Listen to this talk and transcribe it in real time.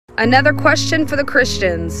Another question for the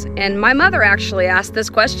Christians. And my mother actually asked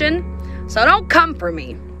this question. So don't come for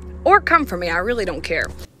me. Or come for me. I really don't care.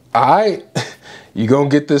 All right. You gonna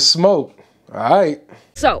get this smoke. All right.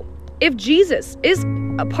 So, if Jesus is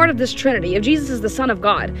a part of this Trinity, if Jesus is the Son of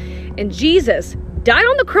God, and Jesus died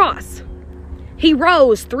on the cross, he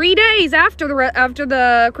rose 3 days after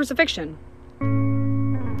the crucifixion.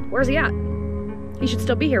 Where's he at? He should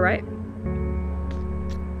still be here, right?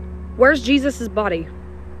 Where's Jesus's body?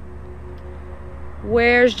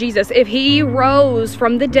 Where's Jesus? If he rose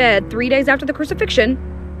from the dead 3 days after the crucifixion,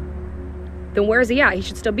 then where is he at? He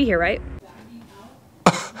should still be here, right?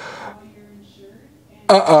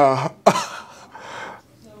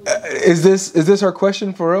 Is this her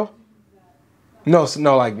question for real? No,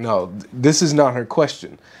 no. This is not her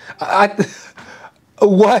question.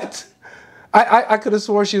 What? I could have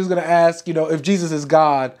sworn she was going to ask, if Jesus is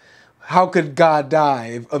God, how could God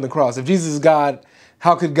die on the cross? If Jesus is God,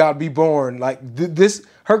 how could God be born?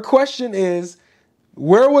 Her question is,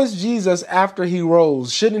 where was Jesus after he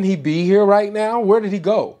rose? Shouldn't he be here right now? Where did he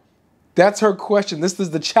go? That's her question. This is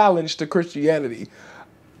the challenge to Christianity.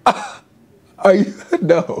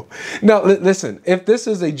 No. Listen, if this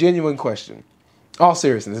is a genuine question, all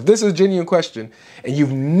seriousness, if this is a genuine question and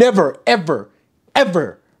you've never, ever,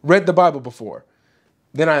 ever read the Bible before,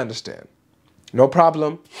 then I understand. No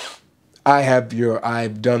problem. I've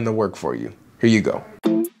done the work for you. Here you go.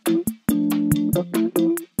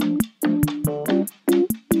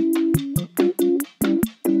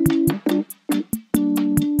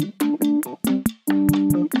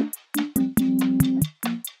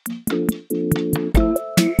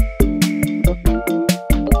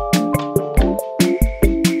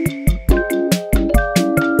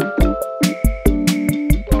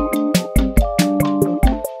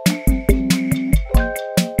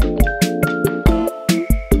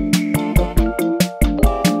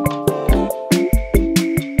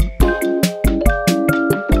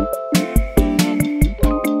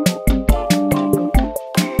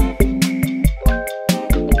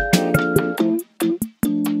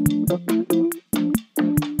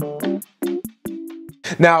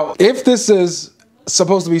 Now, if this is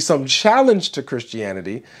supposed to be some challenge to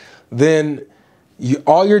Christianity, then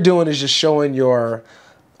all you're doing is just showing your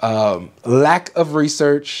lack of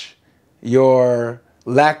research, your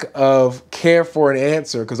lack of care for an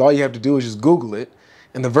answer, because all you have to do is just Google it,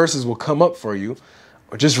 and the verses will come up for you,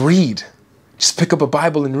 or just read. Just pick up a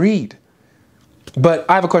Bible and read. But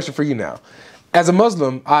I have a question for you now. As a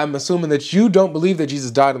Muslim, I'm assuming that you don't believe that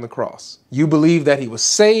Jesus died on the cross. You believe that he was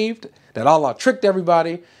saved, that Allah tricked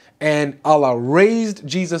everybody, and Allah raised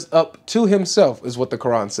Jesus up to himself, is what the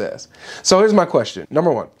Quran says. So here's my question.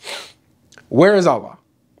 Number one, where is Allah?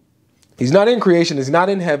 He's not in creation. He's not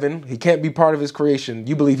in heaven. He can't be part of his creation.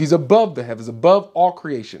 You believe he's above the heavens, above all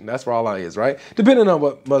creation. That's where Allah is, right? Depending on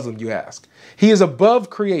what Muslim you ask. He is above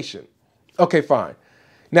creation. Okay, fine.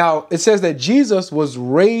 Now, it says that Jesus was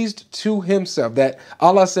raised to himself, that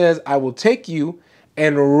Allah says, I will take you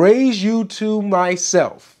and raise you to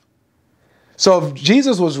myself. So if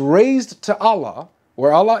Jesus was raised to Allah,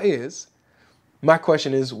 where Allah is, my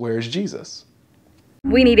question is, where is Jesus?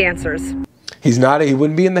 We need answers. He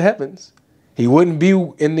wouldn't be in the heavens. He wouldn't be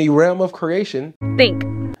in the realm of creation. Think.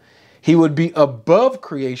 He would be above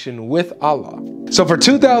creation with Allah. So for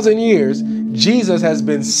 2,000 years, Jesus has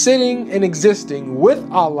been sitting and existing with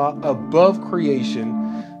Allah above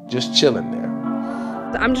creation, just chilling there.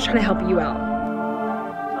 I'm just trying to help you out.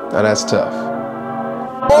 Now that's tough.